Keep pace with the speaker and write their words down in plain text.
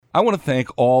I want to thank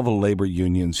all the labor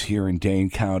unions here in Dane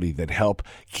County that help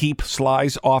keep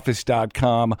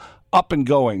slysoffice.com up and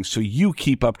going so you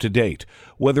keep up to date,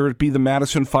 whether it be the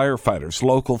Madison Firefighters,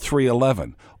 Local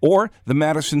 311, or the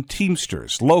Madison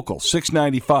Teamsters, Local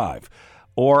 695,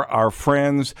 or our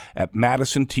friends at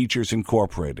Madison Teachers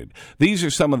Incorporated. These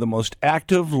are some of the most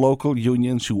active local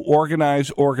unions who organize,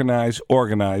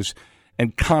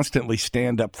 and constantly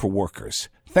stand up for workers.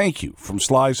 Thank you from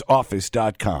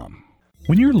slysoffice.com.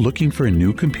 When you're looking for a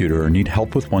new computer or need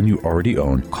help with one you already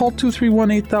own, call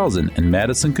 231-8000 and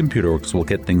Madison Computer Works will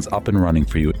get things up and running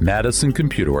for you. Madison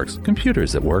Computer Works,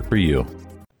 computers that work for you.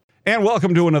 And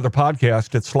welcome to another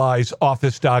podcast at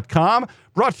slysoffice.com,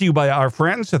 brought to you by our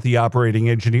friends at the Operating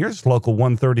Engineers, Local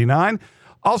 139.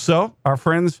 Also, our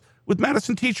friends with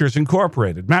Madison Teachers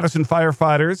Incorporated, Madison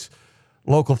Firefighters,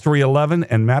 Local 311,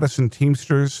 and Madison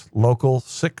Teamsters, Local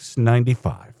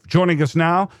 695. Joining us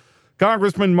now,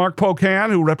 Congressman Mark Pocan,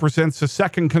 who represents the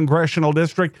 2nd Congressional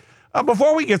District.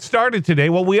 Before we get started today,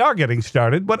 well, we are getting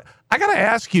started, but I got to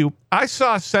ask you, I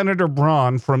saw Senator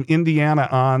Braun from Indiana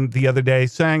on the other day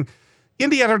saying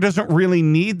Indiana doesn't really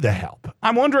need the help.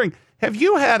 I'm wondering, have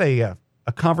you had a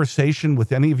conversation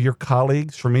with any of your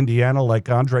colleagues from Indiana, like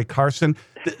Andre Carson?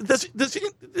 Does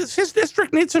his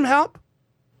district need some help?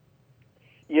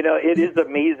 You know, it is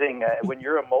amazing when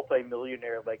you're a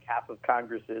multimillionaire like half of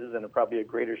Congress is and probably a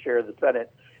greater share of the Senate,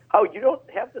 how you don't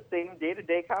have the same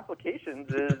day-to-day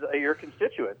complications as your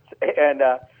constituents. And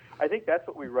I think that's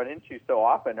what we run into so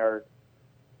often are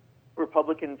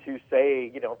Republicans who say,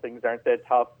 you know, things aren't that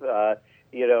tough,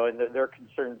 you know, and their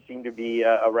concerns seem to be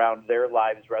around their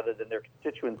lives rather than their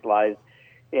constituents' lives.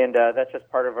 And that's just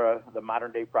part of the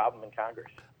modern-day problem in Congress.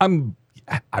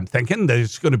 I'm thinking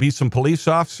there's going to be some police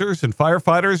officers and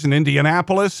firefighters in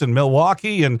Indianapolis and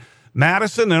Milwaukee and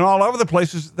Madison and all over the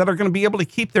places that are going to be able to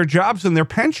keep their jobs and their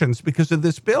pensions because of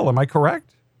this bill. Am I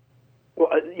correct? Well,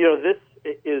 you know, this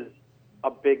is a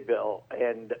big bill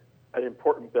and an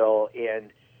important bill.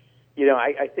 And, you know,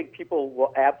 I think people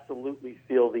will absolutely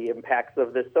feel the impacts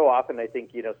of this. So often, I think,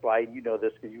 you know, Sly, you know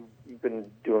this because you've been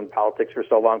doing politics for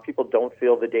so long. People don't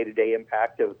feel the day-to-day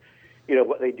impact of, you know,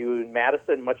 what they do in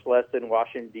Madison, much less in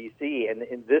Washington, D.C. And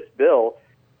in this bill,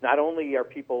 not only are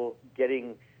people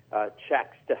getting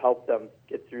checks to help them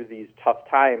get through these tough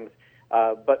times,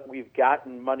 but we've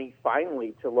gotten money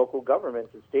finally to local governments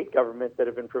and state governments that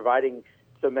have been providing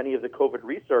so many of the COVID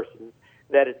resources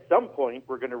that at some point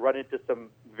we're going to run into some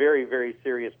very, very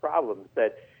serious problems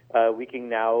that we can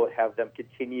now have them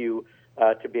continue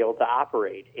to be able to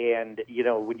operate. And, you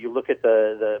know, when you look at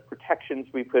the protections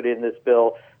we put in this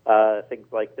bill, things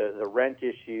like the rent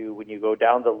issue, when you go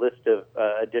down the list of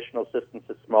additional assistance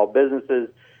to small businesses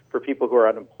for people who are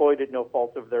unemployed at no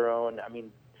fault of their own, I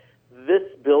mean, this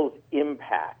bill's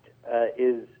impact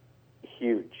is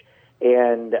huge.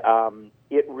 And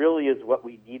it really is what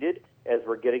we needed as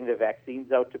we're getting the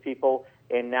vaccines out to people.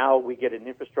 And now we get an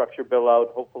infrastructure bill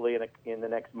out, hopefully in the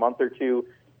next month or two.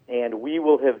 And we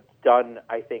will have done,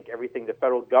 I think, everything the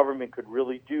federal government could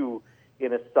really do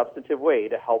in a substantive way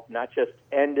to help not just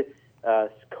end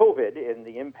COVID and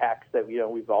the impacts that, you know,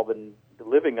 we've all been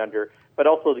living under, but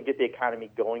also to get the economy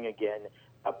going again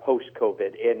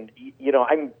post-COVID. And, you know,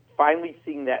 I'm finally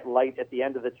seeing that light at the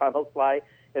end of the tunnel, Sly,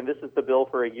 and this is the bill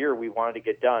for a year we wanted to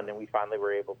get done, and we finally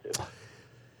were able to.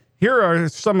 Here are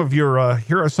some of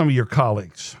your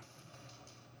colleagues.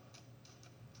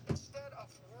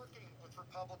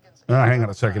 Hang on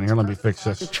a second here. Let me fix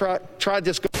this.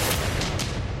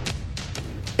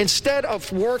 Instead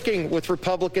of working with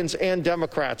Republicans and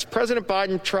Democrats, President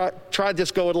Biden tried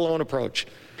this go-it-alone approach.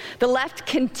 The left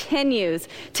continues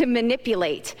to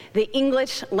manipulate the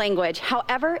English language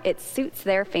however it suits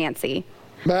their fancy.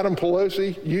 Madam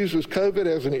Pelosi uses COVID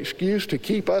as an excuse to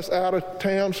keep us out of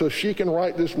town so she can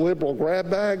write this liberal grab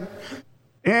bag.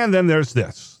 And then there's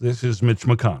this. This is Mitch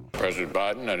McConnell. President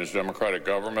Biden and his Democratic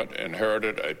government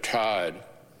inherited a tide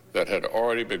that had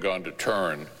already begun to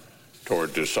turn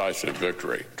toward decisive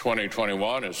victory.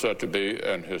 2021 is set to be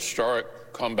an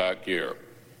historic comeback year,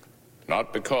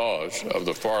 not because of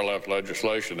the far-left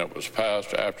legislation that was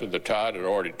passed after the tide had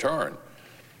already turned,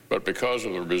 but because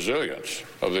of the resilience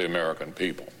of the American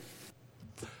people.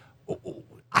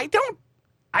 I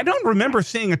don't remember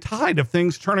seeing a tide of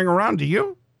things turning around. Do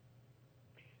you?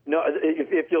 No,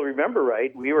 if you'll remember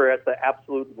right, we were at the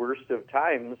absolute worst of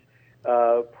times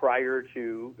prior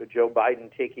to Joe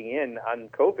Biden taking in on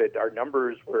COVID. Our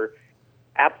numbers were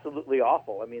absolutely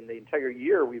awful. I mean, the entire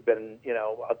year we've been, you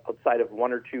know, outside of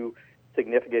one or two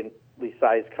significantly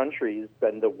sized countries,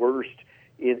 been the worst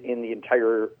in the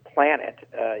entire planet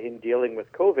in dealing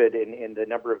with COVID, and the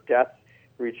number of deaths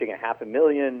reaching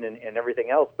 500,000 and everything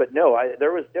else. But no,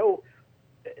 there was no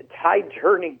tide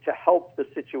turning to help the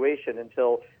situation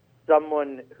until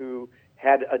someone who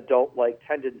had adult-like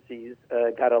tendencies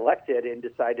got elected and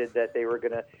decided that they were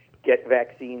going to get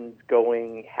vaccines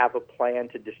going, have a plan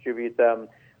to distribute them,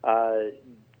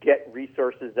 get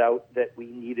resources out that we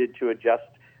needed to adjust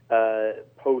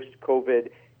post-COVID.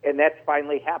 And that's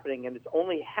finally happening. And it's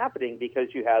only happening because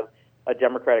you have a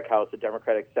Democratic House, a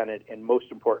Democratic Senate, and most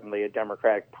importantly, a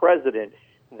Democratic president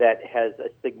that has a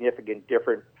significant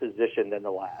different position than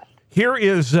the last. Here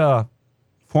is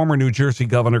former New Jersey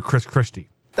Governor Chris Christie.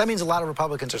 That means a lot of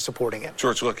Republicans are supporting it.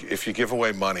 George, look, if you give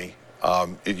away money,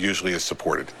 it usually is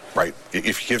supported, right?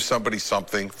 If you give somebody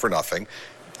something for nothing,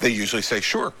 they usually say,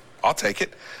 sure, I'll take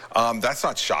it. That's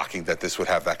not shocking that this would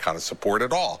have that kind of support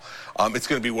at all. It's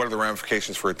going to be what are the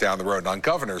ramifications for it down the road. And on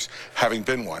governors, having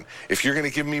been one, if you're going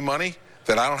to give me money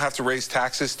that I don't have to raise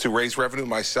taxes to raise revenue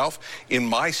myself, in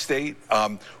my state,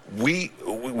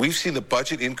 we've seen the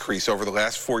budget increase over the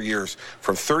last 4 years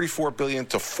from $34 billion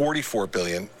to $44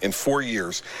 billion in 4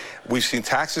 years. We've seen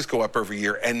taxes go up every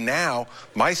year. And now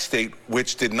my state,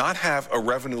 which did not have a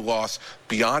revenue loss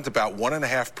beyond about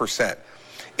 1.5%,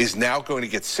 is now going to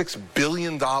get $6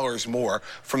 billion more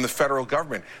from the federal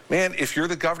government. Man, if you're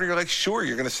the governor, you're like, sure,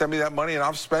 you're going to send me that money and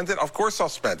I'll spend it? Of course I'll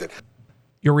spend it.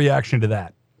 Your reaction to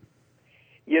that?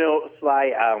 You know,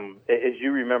 Sly, as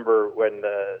you remember when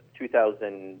the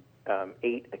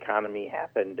 2008 economy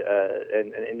happened,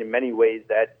 and in many ways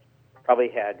that probably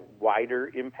had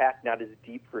wider impact, not as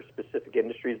deep for specific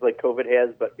industries like COVID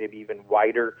has, but maybe even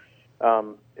wider.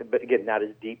 But again, not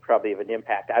as deep probably of an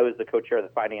impact. I was the co-chair of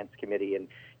the Finance Committee, and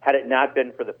had it not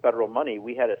been for the federal money,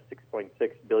 we had a $6.6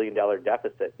 billion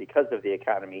deficit because of the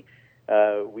economy.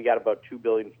 We got about $2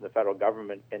 billion from the federal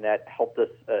government, and that helped us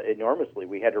enormously.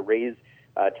 We had to raise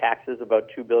taxes about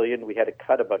 $2 billion. We had to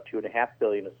cut about $2.5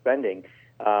 billion of spending,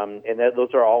 and those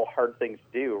are all hard things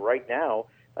to do. Right now,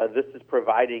 this is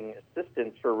providing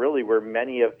assistance for really where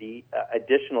many of the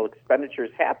additional expenditures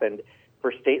happened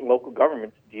for state and local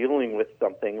governments dealing with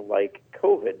something like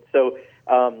COVID. So,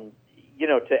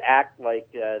 to act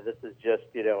like this is just,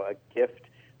 a gift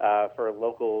for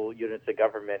local units of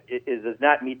government, it does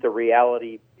not meet the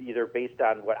reality either based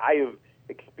on what I have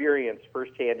experienced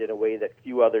firsthand in a way that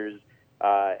few others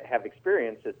have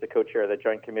experienced as the co-chair of the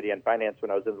Joint Committee on Finance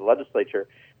when I was in the legislature,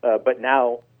 but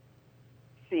now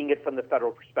seeing it from the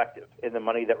federal perspective and the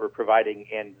money that we're providing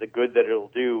and the good that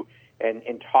it'll do,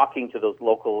 and talking to those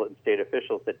local and state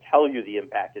officials that tell you the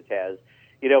impact it has.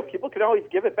 People can always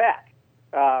give it back.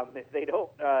 If they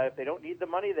don't need the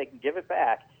money, they can give it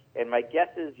back. And my guess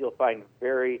is you'll find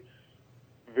very,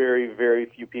 very, very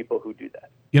few people who do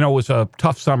that. It was a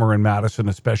tough summer in Madison,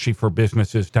 especially for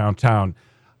businesses downtown.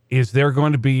 Is there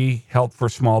going to be help for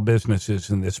small businesses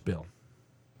in this bill?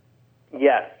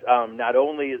 Yes. Not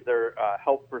only is there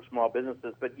help for small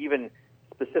businesses, but even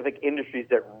specific industries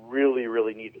that really,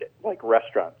 really needed it, like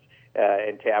restaurants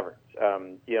and taverns.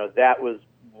 That was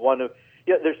one of,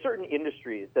 there's certain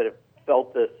industries that have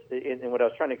felt this, and what I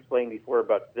was trying to explain before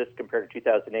about this compared to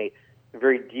 2008,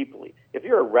 very deeply. If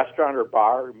you're a restaurant or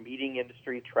bar, meeting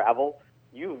industry, travel,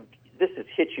 this has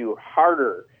hit you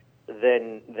harder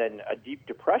than a deep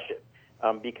depression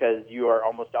because you are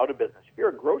almost out of business. If you're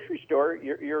a grocery store,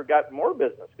 you're got more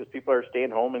business because people are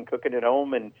staying home and cooking at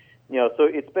home, and so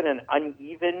it's been an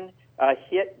uneven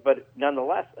hit, but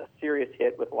nonetheless a serious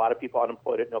hit with a lot of people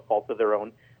unemployed at no fault of their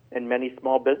own, and many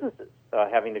small businesses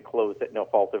having to close at no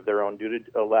fault of their own due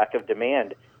to a lack of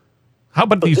demand. How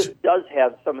about these? This does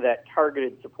have some of that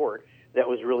targeted support that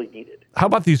was really needed. How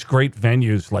about these great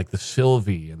venues like the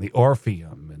Sylvie and the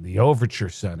Orpheum and the Overture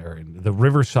Center and the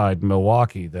Riverside in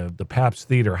Milwaukee, the Pabst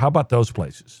Theater? How about those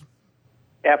places?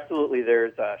 Absolutely.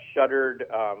 There's shuttered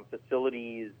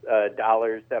facilities,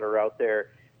 dollars that are out there.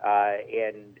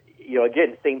 And,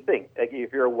 again, same thing.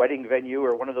 If you're a wedding venue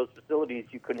or one of those facilities,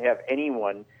 you couldn't have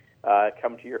anyone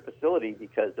come to your facility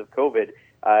because of COVID.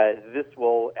 This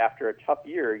will, after a tough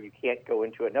year, you can't go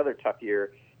into another tough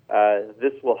year.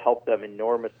 This will help them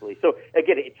enormously. So,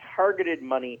 again, it's targeted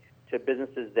money to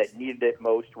businesses that needed it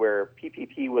most, where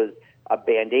PPP was a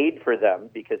Band-Aid for them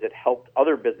because it helped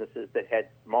other businesses that had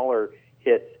smaller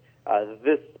hits.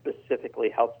 This specifically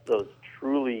helps those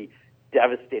truly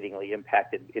devastatingly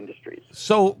impacted industries.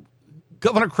 So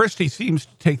Governor Christie seems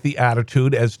to take the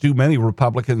attitude, as do many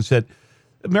Republicans, that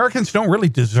Americans don't really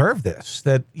deserve this,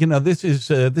 that, this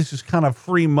is kind of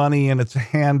free money and it's a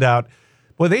handout.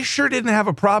 Well, they sure didn't have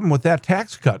a problem with that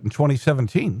tax cut in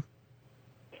 2017.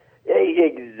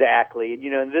 Exactly.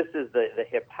 And, this is the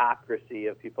hypocrisy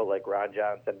of people like Ron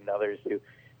Johnson and others who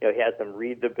he has them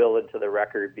read the bill into the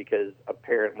record because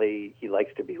apparently he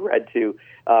likes to be read to.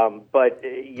 But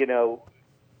he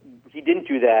didn't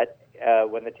do that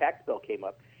when the tax bill came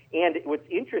up. And what's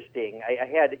interesting, I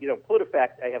had,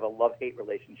 PolitiFact, I have a love-hate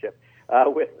relationship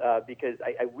with because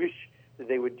I wish that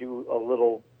they would do a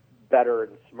little better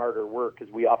and smarter work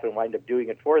because we often wind up doing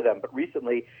it for them. But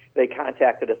recently they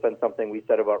contacted us on something we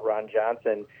said about Ron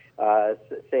Johnson,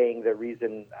 saying the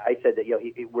reason I said that,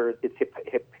 it's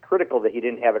hypocritical that he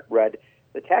didn't have it read,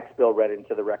 the tax bill read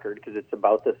into the record because it's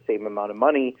about the same amount of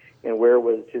money, and where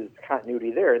was his continuity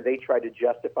there? And they tried to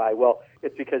justify, well,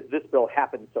 it's because this bill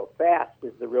happened so fast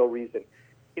is the real reason.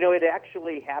 It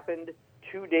actually happened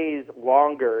 2 days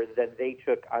longer than they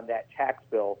took on that tax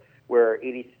bill, where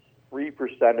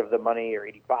 83% of the money or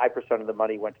 85% of the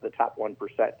money went to the top 1%.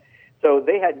 So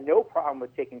they had no problem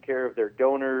with taking care of their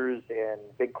donors and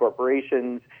big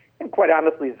corporations, and quite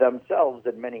honestly themselves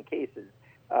in many cases.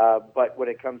 But when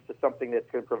it comes to something that's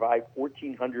going to provide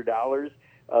 $1,400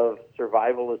 of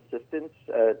survival assistance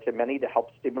to many to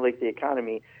help stimulate the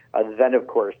economy, then, of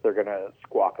course, they're going to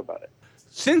squawk about it.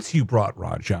 Since you brought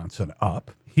Ron Johnson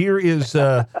up, here is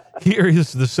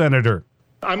the senator.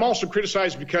 I'm also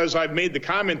criticized because I've made the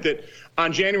comment that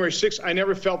on January 6th, I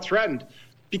never felt threatened.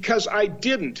 Because I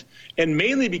didn't, and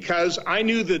mainly because I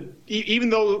knew that even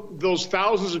though those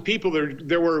thousands of people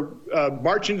there were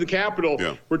marching to the Capitol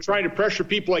were trying to pressure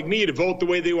people like me to vote the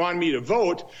way they wanted me to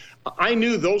vote, I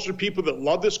knew those are people that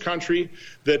love this country,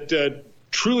 that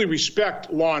truly respect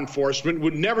law enforcement,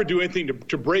 would never do anything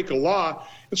to break a law,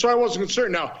 and so I wasn't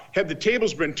concerned. Now, had the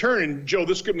tables been turned, and Joe,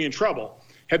 this got me in trouble,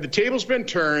 had the tables been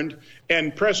turned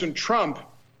and President Trump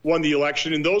won the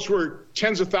election, and those were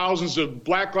tens of thousands of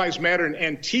Black Lives Matter and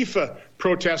Antifa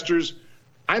protesters,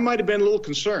 I might have been a little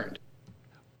concerned.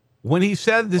 When he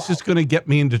said, this is going to get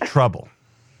me into trouble,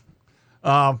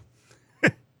 and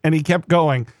he kept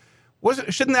going,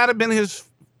 shouldn't that have been his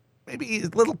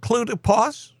little clue to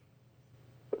pause?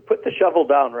 Put the shovel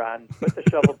down, Ron. Put the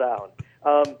shovel down.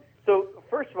 So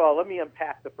first of all, let me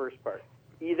unpack the first part.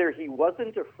 Either he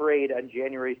wasn't afraid on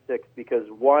January 6th because,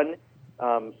 one,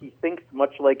 he thinks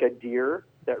much like a deer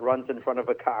that runs in front of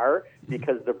a car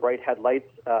because the bright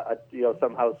headlights,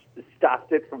 somehow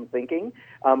stopped it from thinking,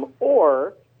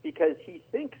 or because he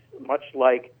thinks much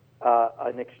like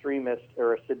an extremist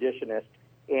or a seditionist,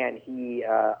 and he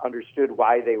understood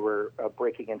why they were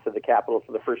breaking into the Capitol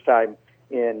for the first time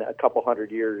in a couple hundred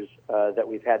years that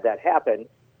we've had that happen.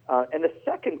 And the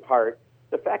second part,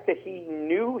 the fact that he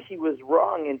knew he was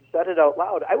wrong and said it out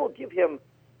loud, I will give him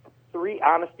 3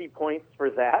 honesty points for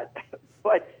that,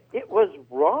 but it was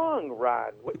wrong,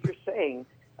 Ron. What you're saying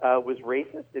was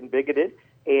racist and bigoted,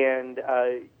 and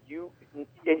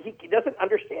he doesn't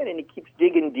understand, and he keeps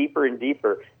digging deeper and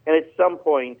deeper. And at some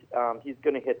point, he's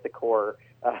going to hit the core.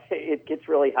 It gets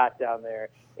really hot down there,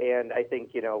 and I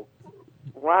think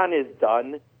Ron is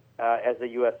done as a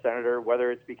U.S. senator,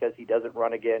 whether it's because he doesn't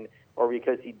run again or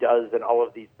because he does, and all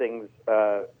of these things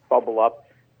bubble up.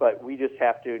 But we just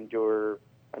have to endure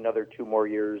another 2 more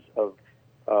years of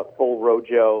full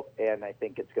rojo, and I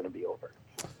think it's going to be over.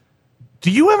 Do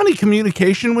you have any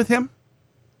communication with him?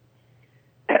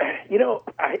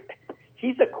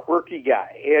 He's a quirky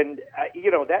guy, and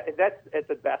that's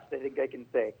the best I think I can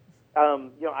say.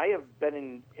 I have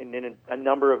been in a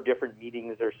number of different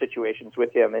meetings or situations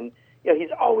with him, and he's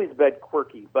always been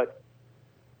quirky. But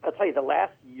I'll tell you, the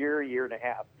last year and a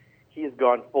half, he has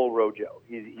gone full rojo.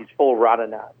 He's full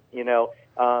Rananan.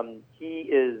 He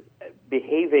is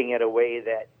behaving in a way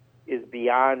that is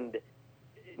beyond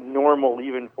normal,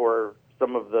 even for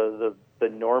some of the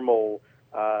normal,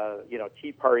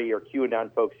 Tea Party or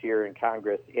QAnon folks here in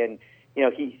Congress. And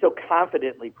he so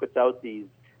confidently puts out these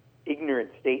ignorant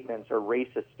statements or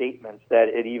racist statements that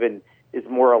it even is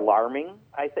more alarming,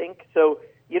 I think. So,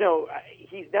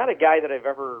 he's not a guy that I've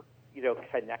ever,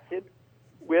 connected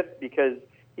with because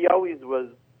he always was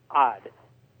odd.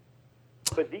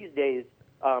 But these days,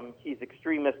 he's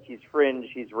extremist, he's fringe,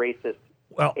 he's racist,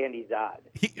 and he's odd.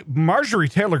 Marjorie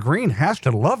Taylor Greene has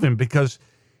to love him because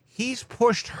he's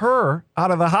pushed her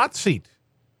out of the hot seat.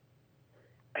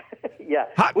 Yeah.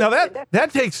 Now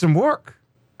that takes some work.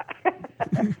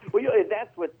 Well,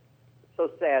 that's what's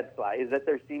so sad, Sly, is that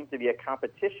there seems to be a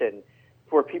competition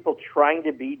for people trying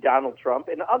to be Donald Trump.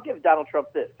 And I'll give Donald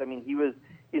Trump this. I mean,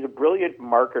 he's a brilliant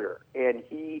marketer, and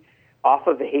he, off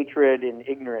of hatred and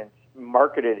ignorance,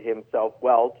 marketed himself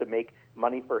well to make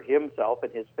money for himself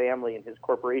and his family and his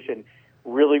corporation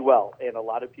really well. And a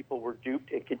lot of people were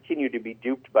duped and continue to be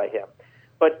duped by him.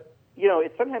 But,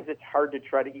 sometimes it's hard to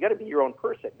you got to be your own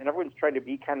person. And everyone's trying to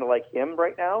be kind of like him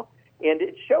right now. And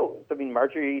it shows. I mean,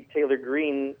 Marjorie Taylor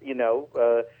Greene,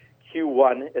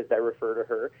 Q1, as I refer to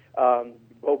her,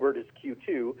 Boebert is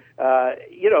Q2,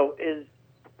 is,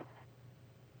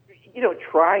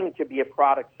 trying to be a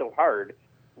product so hard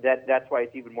that's why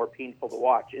it's even more painful to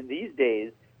watch. And these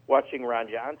days, watching Ron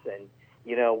Johnson,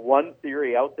 one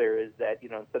theory out there is that,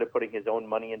 instead of putting his own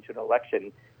money into an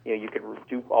election, you could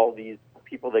dupe all these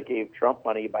people that gave Trump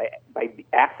money by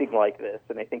acting like this.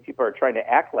 And I think people are trying to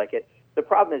act like it. The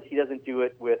problem is he doesn't do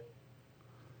it with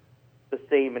the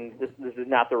same, and this is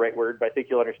not the right word, but I think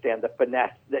you'll understand the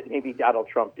finesse that maybe Donald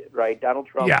Trump did, right? Donald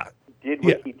Trump did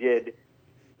what he did.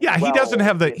 Yeah, he doesn't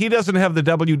have the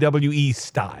WWE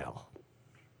style.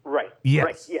 Right. Yes.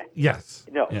 Right. Yeah. Yes.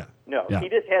 No. Yeah. No. Yeah. He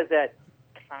just has that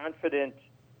confident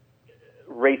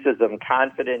racism,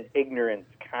 confident ignorance,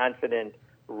 confident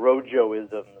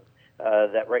Rojoism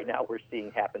that right now we're seeing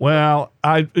happen. Well,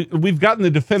 we've gotten the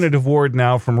definitive word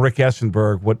now from Rick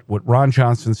Essenberg. What Ron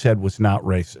Johnson said was not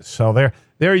racist. So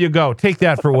there you go. Take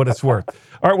that for what it's worth.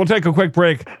 All right, we'll take a quick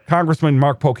break. Congressman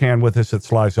Mark Pocan with us at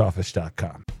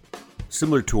slysoffice.com.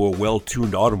 Similar to a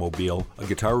well-tuned automobile, a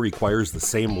guitar requires the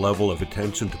same level of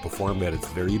attention to perform at its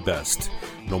very best.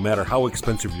 No matter how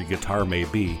expensive your guitar may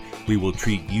be, we will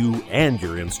treat you and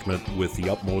your instrument with the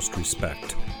utmost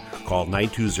respect. Call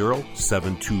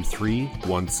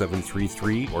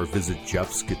 920-723-1733 or visit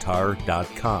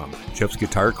jeffsguitar.com. Jeff's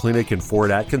Guitar Clinic in Fort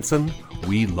Atkinson.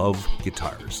 We love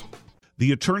guitars.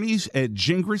 The attorneys at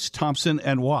Gingras, Thompson,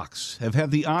 and Wachs have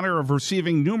had the honor of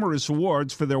receiving numerous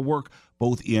awards for their work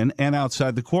both in and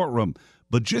outside the courtroom.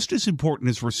 But just as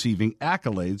important as receiving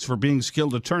accolades for being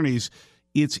skilled attorneys,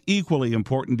 it's equally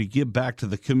important to give back to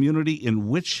the community in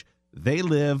which they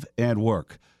live and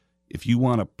work. If you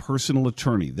want a personal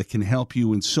attorney that can help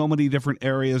you in so many different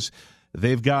areas,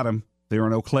 they've got them. They're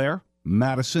in Eau Claire,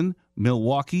 Madison,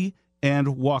 Milwaukee, and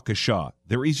Waukesha.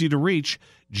 They're easy to reach.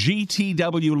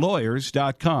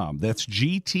 GTWlawyers.com. That's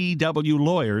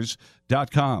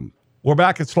GTWlawyers.com. We're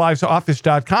back at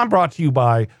slysoffice.com, brought to you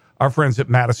by our friends at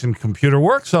Madison Computer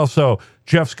Works, also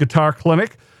Jeff's Guitar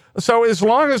Clinic. So as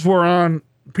long as we're on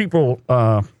people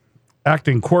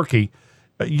acting quirky,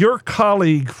 your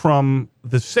colleague from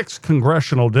the 6th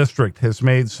Congressional District has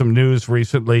made some news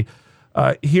recently.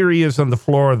 Here he is on the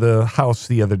floor of the House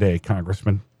the other day,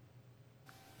 Congressman.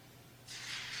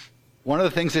 One of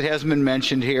the things that hasn't been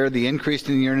mentioned here, the increase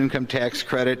in the earned income tax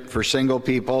credit for single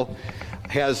people,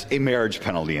 has a marriage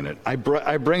penalty in it. I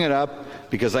bring it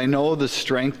up because I know the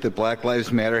strength that Black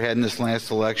Lives Matter had in this last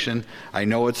election. I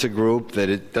know it's a group that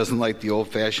it doesn't like the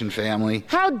old-fashioned family.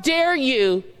 How dare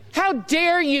you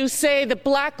say that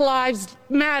Black Lives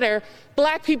Matter,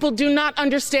 Black people do not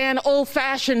understand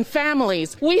old-fashioned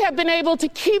families? We have been able to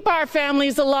keep our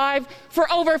families alive for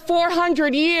over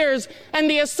 400 years, and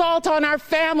the assault on our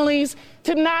families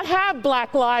to not have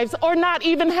Black lives or not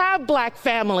even have Black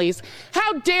families.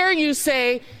 How dare you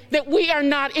say that we are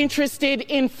not interested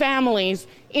in families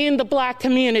in the Black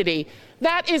community?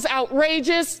 That is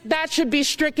outrageous. That should be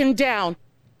stricken down.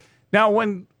 Now,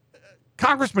 when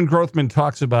Congressman Grothman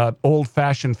talks about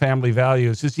old-fashioned family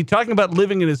values, is he talking about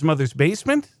living in his mother's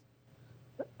basement?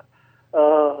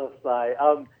 Oh, Sly.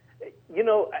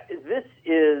 This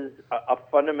is a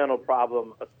fundamental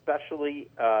problem, especially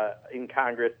in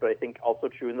Congress, but I think also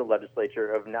true in the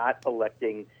legislature, of not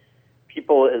electing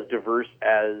people as diverse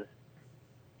as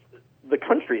the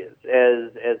country is,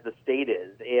 as the state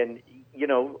is. And,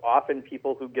 often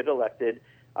people who get elected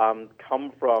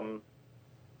come from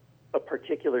a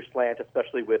particular slant,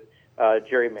 especially with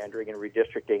gerrymandering and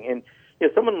redistricting. And,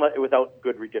 someone without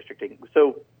good redistricting.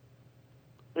 So,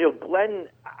 Glenn,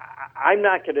 I'm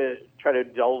not going to try to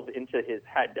delve into his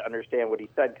head to understand what he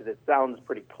said, because it sounds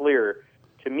pretty clear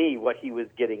to me what he was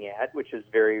getting at, which is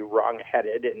very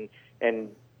wrong-headed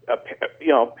and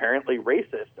apparently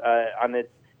racist on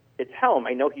its helm.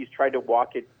 I know he's tried to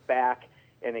walk it back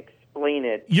and explain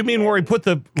it. You mean where he put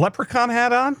the leprechaun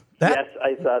hat on? Yes,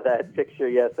 I saw that picture,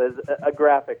 yes, as a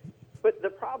graphic. But the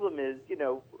problem is,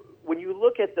 when you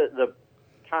look at the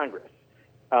Congress,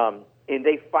 and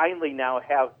they finally now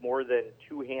have more than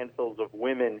 2 handfuls of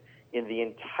women in the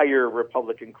entire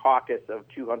Republican caucus of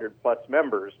 200-plus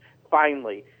members,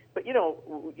 finally. But,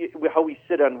 how we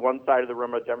sit on one side of the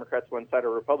room are Democrats, one side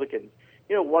are Republicans.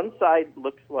 One side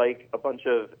looks like a bunch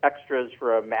of extras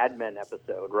for a Mad Men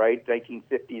episode, right?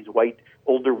 1950s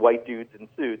older white dudes in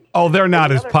suits. Oh, they're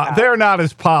not as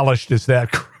polished as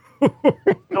that crew.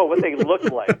 No, what they look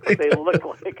like. What they look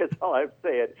like is all I'm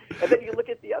saying. And then you look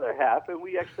at the other half, and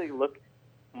we actually look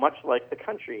much like the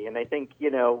country. And I think,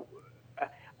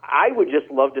 I would just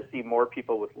love to see more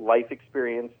people with life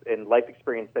experience, and life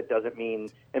experience that doesn't mean,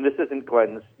 and this isn't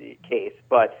Glenn's case,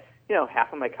 but,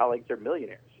 half of my colleagues are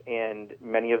millionaires, and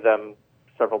many of them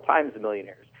several times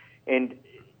millionaires. And,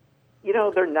 you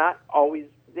know, they're not always,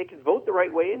 they can vote the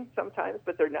right way in sometimes,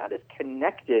 but they're not as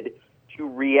connected to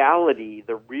reality,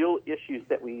 the real issues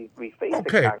that we face in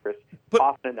Congress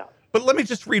often enough. But let me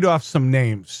just read off some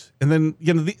names. And then,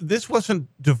 you know, this wasn't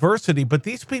diversity, but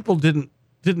these people didn't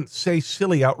say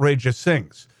silly, outrageous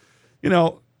things. You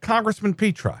know, Congressman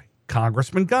Petri,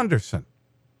 Congressman Gunderson,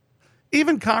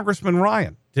 even Congressman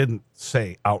Ryan didn't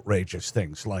say outrageous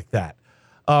things like that.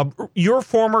 Your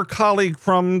former colleague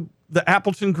from the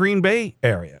Appleton, Green Bay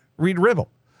area, Reed Ribble,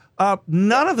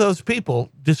 none of those people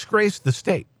disgraced the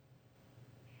state.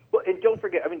 Well, and don't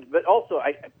forget, I mean, but also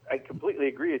I completely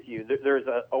agree with you. There's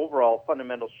an overall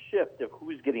fundamental shift of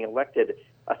who's getting elected,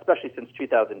 especially since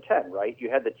 2010, right? You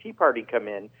had the Tea Party come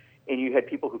in, and you had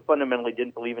people who fundamentally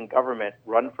didn't believe in government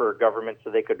run for government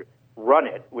so they could run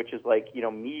it, which is like, you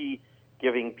know, me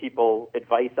giving people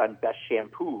advice on best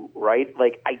shampoo, right?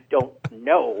 Like, I don't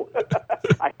know.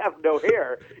 I have no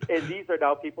hair. And these are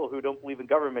now people who don't believe in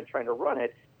government trying to run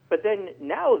it. But then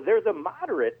now they're the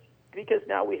moderates, because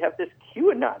now we have this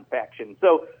QAnon faction.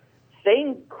 So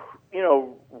saying, you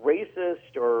know,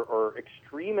 racist or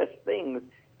extremist things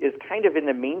is kind of in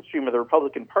the mainstream of the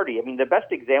Republican Party. I mean, the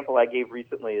best example I gave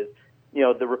recently is, you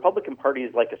know, the Republican Party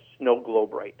is like a snow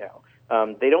globe right now.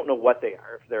 They don't know what they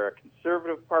are. If they're a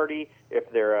conservative party,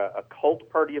 if they're a cult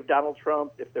party of Donald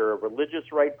Trump, if they're a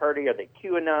religious right party, are they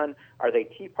QAnon, are they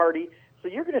Tea Party? So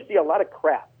you're going to see a lot of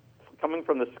crap coming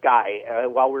from the sky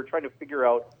while we're trying to figure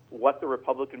out what the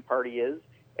Republican Party is,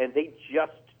 and they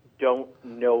just don't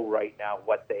know right now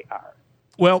what they are.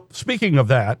 Well, speaking of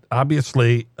that,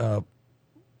 obviously,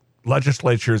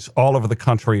 legislatures all over the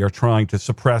country are trying to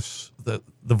suppress the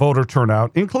voter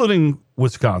turnout, including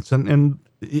Wisconsin, and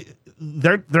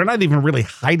they're not even really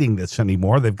hiding this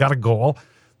anymore. They've got a goal.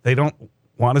 They don't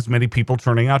want as many people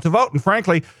turning out to vote. And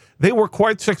frankly, they were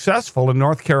quite successful in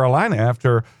North Carolina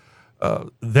after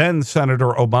then Senator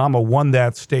Obama won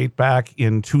that state back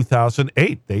in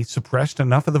 2008. They suppressed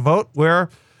enough of the vote where,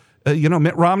 you know,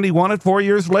 Mitt Romney won it 4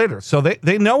 years later. So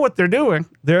they know what they're doing.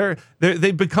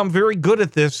 They've become very good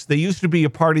at this. They used to be a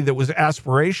party that was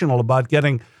aspirational about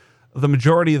getting the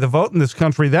majority of the vote in this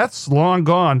country. That's long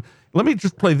gone. Let me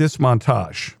just play this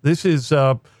montage. This is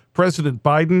President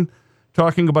Biden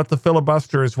talking about the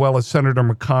filibuster, as well as Senator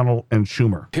McConnell and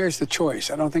Schumer. Here's the choice.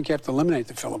 I don't think you have to eliminate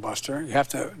the filibuster. You have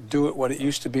to do it what it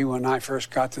used to be when I first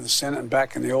got to the Senate and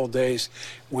back in the old days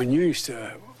when you used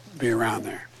to be around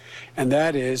there. And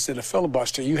that is that a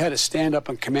filibuster, you had to stand up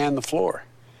and command the floor.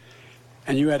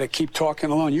 And you had to keep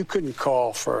talking alone. You couldn't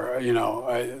call for, you know,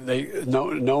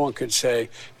 no one could say,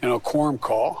 you know, quorum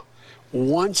call.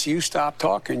 Once you stopped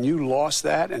talking, you lost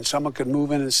that, and someone could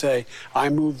move in and say, I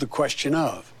move the question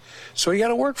of. So you got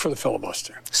to work for the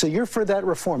filibuster. So you're for that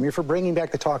reform. You're for bringing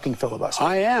back the talking filibuster.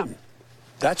 I am.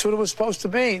 That's what it was supposed to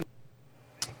be.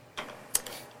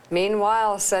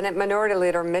 Meanwhile, Senate Minority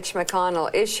Leader Mitch McConnell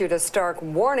issued a stark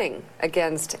warning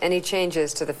against any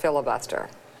changes to the filibuster.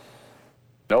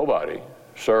 Nobody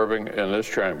serving in this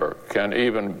chamber can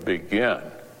even begin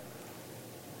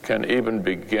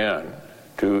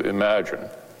to imagine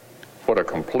what a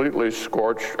completely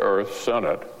scorched earth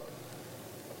Senate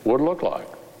would look like.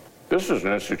 This is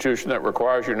an institution that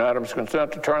requires unanimous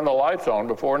consent to turn the lights on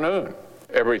before noon.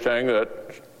 Everything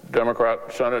that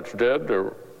Democrat Senates did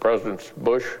to Presidents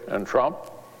Bush and Trump,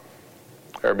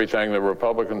 everything the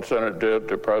Republican Senate did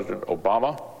to President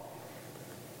Obama,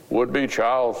 would be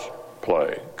child's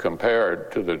play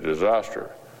compared to the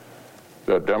disaster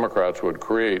that Democrats would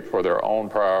create for their own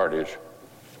priorities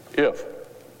if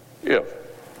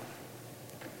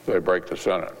they break the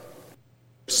Senate.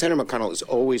 Senator McConnell is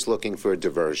always looking for a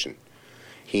diversion.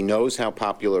 He knows how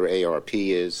popular ARP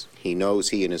is. He knows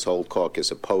he and his whole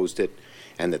caucus opposed it,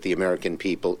 and that the American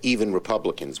people, even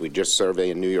Republicans, we just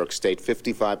surveyed in New York State,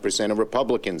 55% of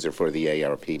Republicans are for the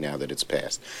ARP now that it's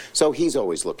passed. So he's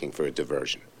always looking for a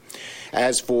diversion.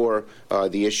 As for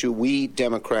the issue, we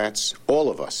Democrats, all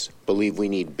of us, believe we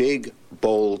need big,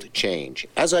 bold change.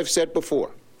 As I've said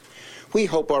before, we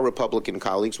hope our Republican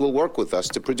colleagues will work with us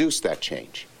to produce that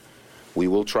change. We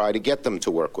will try to get them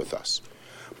to work with us.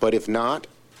 But if not,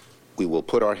 we will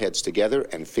put our heads together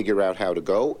and figure out how to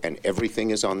go, and everything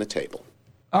is on the table.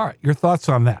 All right, your thoughts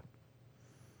on that?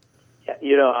 Yeah,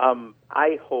 you know,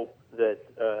 I hope that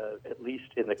at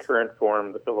least in the current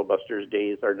form, the filibuster's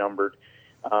days are numbered.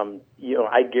 You know,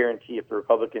 I guarantee if the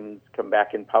Republicans come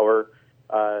back in power,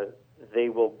 they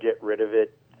will get rid of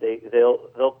it.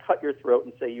 They'll cut your throat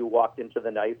and say you walked into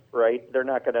the knife, right? They're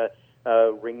not going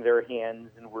to wring their hands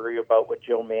and worry about what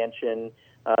Joe Manchin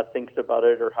thinks about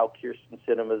it, or how Kirsten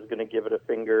Sinema is going to give it a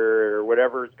finger, or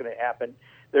whatever is going to happen.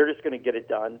 They're just going to get it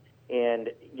done. And,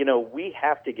 we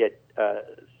have to get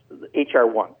H.R.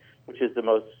 1, which is the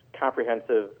most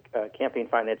comprehensive campaign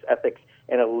finance, ethics,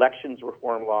 and elections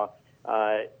reform law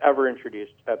ever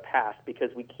introduced, passed,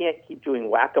 because we can't keep doing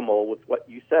whack-a-mole with what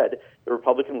you said, the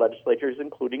Republican legislatures,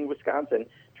 including Wisconsin,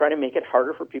 trying to make it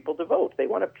harder for people to vote. They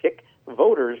want to pick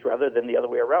voters rather than the other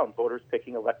way around, voters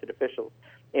picking elected officials.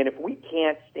 And if we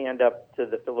can't stand up to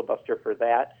the filibuster for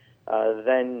that,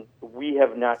 then we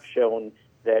have not shown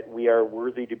that we are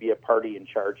worthy to be a party in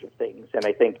charge of things. And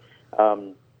I think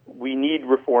we need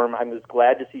reform. I was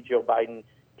glad to see Joe Biden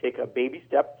take a baby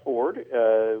step forward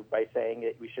by saying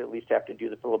that we should at least have to do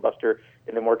the filibuster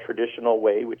in a more traditional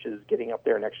way, which is getting up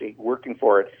there and actually working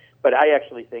for it. But I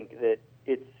actually think that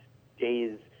its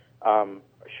days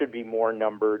should be more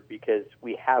numbered, because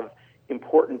we have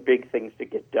important big things to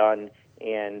get done,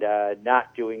 and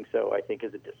not doing so, I think,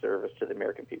 is a disservice to the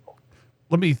American people.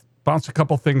 Let me bounce a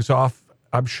couple things off.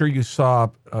 I'm sure you saw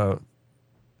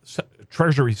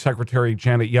Treasury Secretary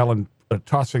Janet Yellen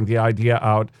tossing the idea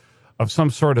out of some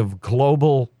sort of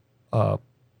global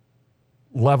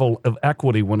level of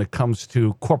equity when it comes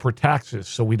to corporate taxes,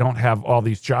 so we don't have all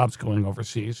these jobs going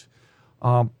overseas.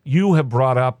 You have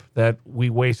brought up that we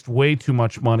waste way too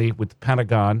much money with the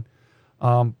Pentagon.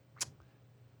 And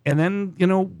then,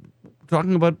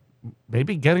 talking about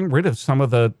maybe getting rid of some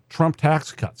of the Trump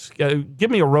tax cuts. Give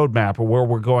me a roadmap of where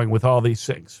we're going with all these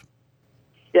things.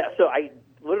 Yeah, so I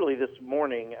literally this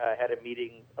morning had a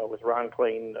meeting with Ron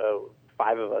Klain,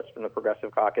 5 of us from the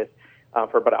Progressive Caucus,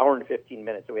 for about an hour and 15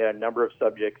 minutes. And we had a number of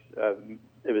subjects.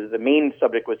 The main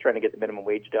subject was trying to get the minimum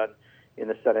wage done in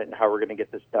the Senate and how we're going to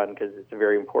get this done, because it's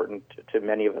very important to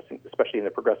many of us, especially in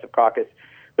the Progressive Caucus.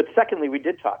 But secondly, we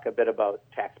did talk a bit about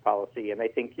tax policy, and I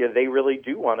think they really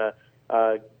do want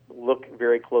to look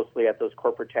very closely at those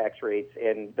corporate tax rates.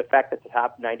 And the fact that the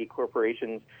top 90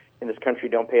 corporations in this country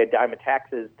don't pay a dime of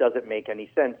taxes doesn't make any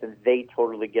sense, and they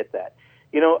totally get that.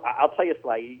 I'll tell you,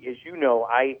 Sly, as you know,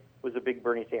 I was a big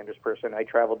Bernie Sanders person. I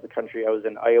traveled the country. I was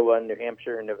in Iowa, and New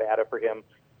Hampshire, and Nevada for him.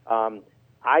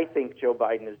 I think Joe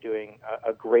Biden is doing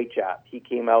a great job. He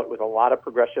came out with a lot of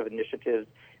progressive initiatives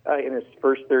in his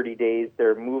first 30 days.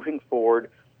 They're moving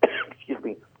forward,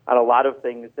 on a lot of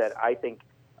things that I think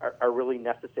are really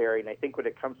necessary. And I think when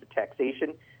it comes to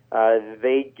taxation,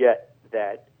 they get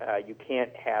that you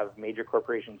can't have major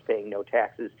corporations paying no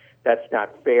taxes. That's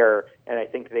not fair, and I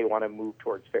think they want to move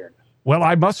towards fairness. Well,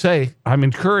 I must say, I'm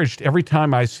encouraged every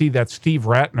time I see that Steve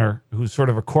Ratner, who's sort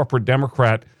of a corporate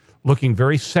Democrat, looking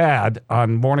very sad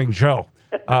on Morning Joe,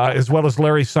 as well as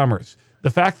Larry Summers. The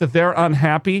fact that they're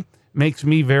unhappy makes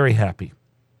me very happy.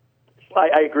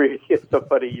 I agree with you. It's so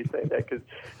funny you say that, because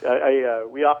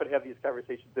we often have these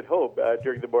conversations at home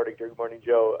during Morning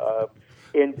Joe.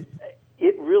 And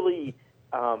it really,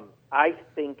 I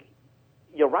think,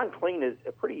 Ron Klain is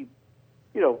a pretty,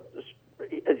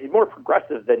 he's more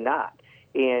progressive than not.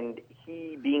 And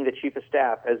he, being the chief of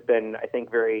staff, has been, I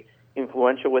think, very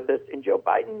influential with this. And Joe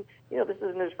Biden, this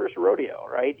isn't his first rodeo,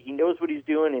 right? He knows what he's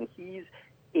doing, and he's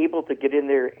able to get in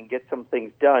there and get some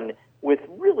things done with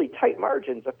really tight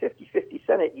margins, a 50-50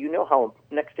 Senate. You know how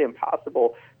next to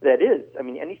impossible that is. I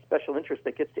mean, any special interest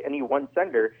that gets to any one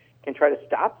senator can try to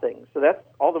stop things. So that's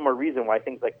all the more reason why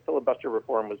things like filibuster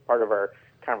reform was part of our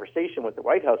conversation with the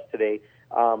White House today.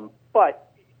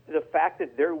 But the fact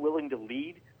that they're willing to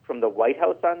lead from the White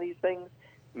House on these things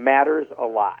matters a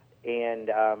lot. And,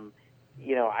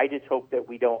 I just hope that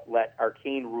we don't let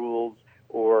arcane rules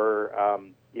or,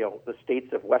 the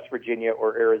states of West Virginia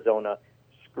or Arizona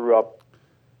screw up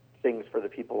things for the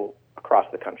people across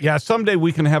the country. Yeah, someday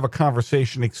we can have a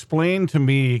conversation. Explain to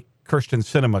me Kyrsten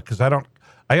Sinema, because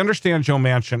I understand Joe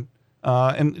Manchin,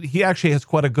 and he actually has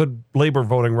quite a good labor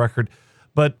voting record,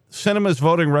 but Sinema's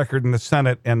voting record in the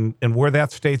Senate and where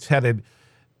that state's headed,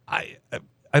 I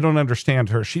don't understand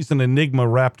her. She's an enigma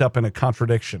wrapped up in a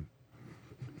contradiction.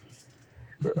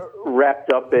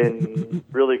 Wrapped up in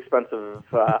really expensive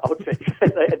outfits.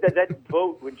 that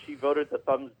vote when she voted the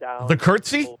thumbs down. The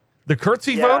curtsy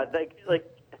vote?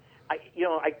 Yeah,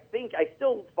 I think I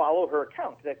still follow her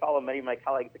account, because I follow many of my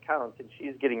colleagues' accounts, and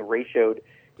she's getting ratioed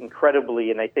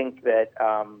incredibly. And I think that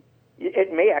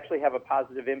it may actually have a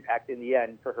positive impact in the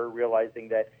end for her realizing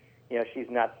that,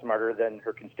 she's not smarter than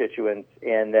her constituents,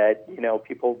 and that,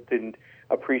 people didn't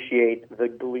appreciate the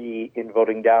glee in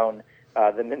voting down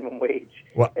the minimum wage.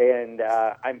 What? And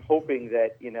I'm hoping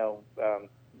that,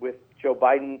 with Joe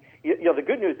Biden, the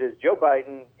good news is Joe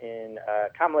Biden and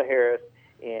Kamala Harris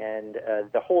and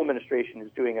the whole administration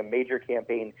is doing a major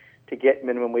campaign to get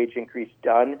minimum wage increase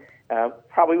done,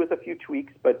 probably with a few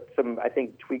tweaks, but some, I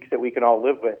think, tweaks that we can all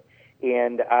live with.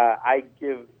 And I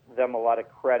give them a lot of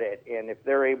credit. And if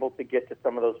they're able to get to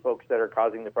some of those folks that are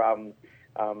causing the problems,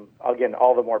 again,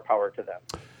 all the more power to them.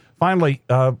 Finally,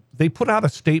 they put out a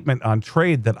statement on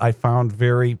trade that I found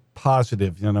very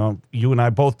positive. You know, you and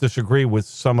I both disagree with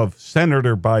some of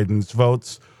Senator Biden's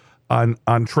votes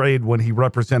on trade when he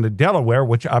represented Delaware,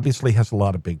 which obviously has a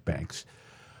lot of big banks.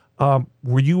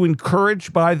 Were you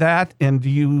encouraged by that? And do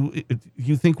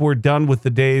you think we're done with the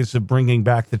days of bringing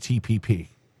back the TPP?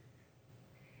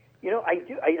 You know, I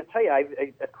do. I tell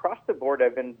you, across the board,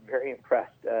 I've been very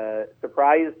impressed,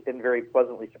 surprised, and very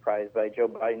pleasantly surprised by Joe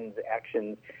Biden's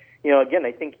actions. You know, again,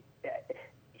 I think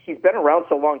he's been around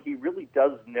so long, he really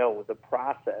does know the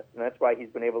process, and that's why he's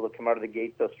been able to come out of the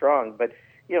gate so strong. But,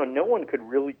 you know, no one could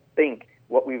really think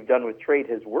what we've done with trade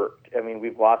has worked. I mean,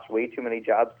 we've lost way too many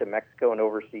jobs to Mexico and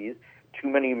overseas. Too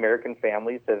many American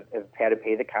families have had to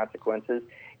pay the consequences,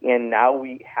 and now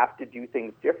we have to do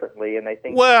things differently. And I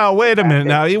think... Well, wait a minute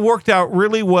now. It worked out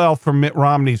really well for Mitt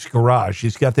Romney's garage.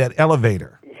 He's got that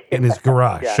elevator in his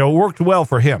garage, so it worked well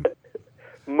for him.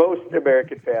 Most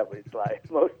American families,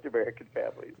 most American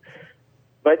families.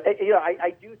 But, you know,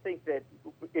 I do think that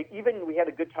even we had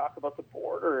a good talk about the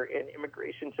border and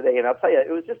immigration today, and I'll tell you, it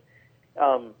was just...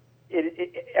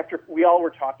 after we all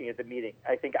were talking at the meeting,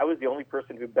 I think I was the only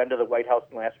person who'd been to the White House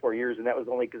in the last 4 years, and that was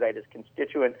only because I had this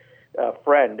constituent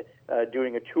friend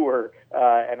doing a tour,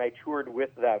 and I toured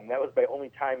with them. That was my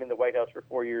only time in the White House for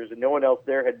 4 years, and no one else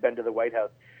there had been to the White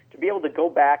House. To be able to go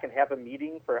back and have a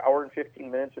meeting for an hour and 15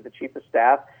 minutes with the chief of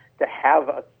staff, to have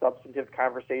a substantive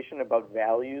conversation about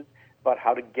values, about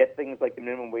how to get things like the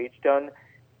minimum wage done,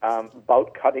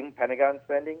 about cutting Pentagon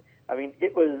spending, I mean,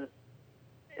 it was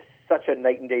such a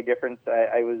night and day difference.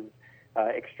 I was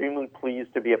extremely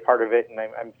pleased to be a part of it, and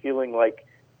I'm feeling like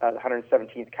the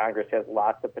 117th Congress has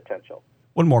lots of potential.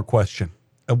 One more question.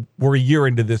 We're a year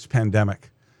into this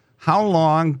pandemic. How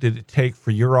long did it take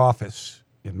for your office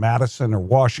in Madison or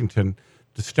Washington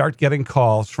to start getting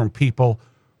calls from people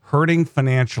hurting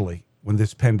financially when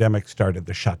this pandemic started,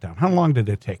 the shutdown? How long did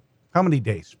it take? How many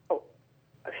days? Oh,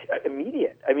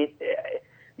 immediate. I mean,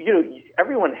 you know,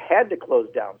 everyone had to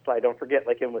close down. So I don't forget,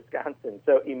 like in Wisconsin.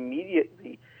 So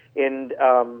immediately, and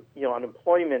you know,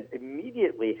 unemployment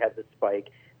immediately had the spike.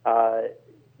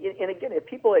 And again, if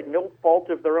people had no fault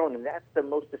of their own, and that's the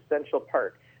most essential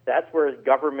part. That's where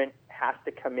government has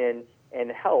to come in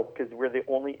and help, because we're the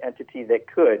only entity that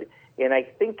could. And I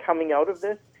think coming out of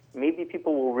this, maybe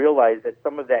people will realize that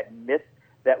some of that myth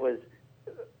that was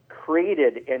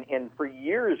created and for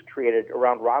years created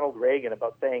around Ronald Reagan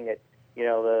about saying that, you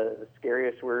know, the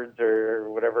scariest words or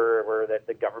whatever were that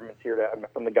the government's here to,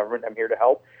 from the government, I'm here to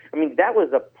help. I mean, that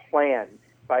was a plan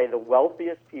by the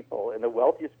wealthiest people and the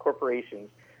wealthiest corporations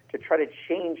to try to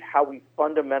change how we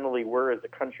fundamentally were as a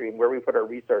country and where we put our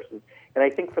resources. And I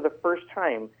think for the first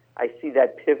time, I see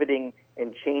that pivoting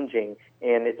and changing,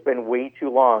 and it's been way too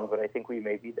long, but I think we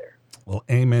may be there. Well,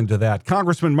 amen to that.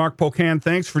 Congressman Mark Pocan,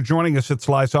 thanks for joining us at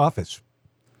Sly's office.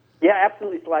 Yeah,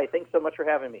 absolutely, Sly. Thanks so much for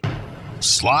having me.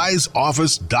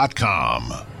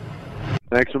 Sly'sOffice.com.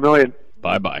 Thanks a million.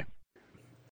 Bye-bye.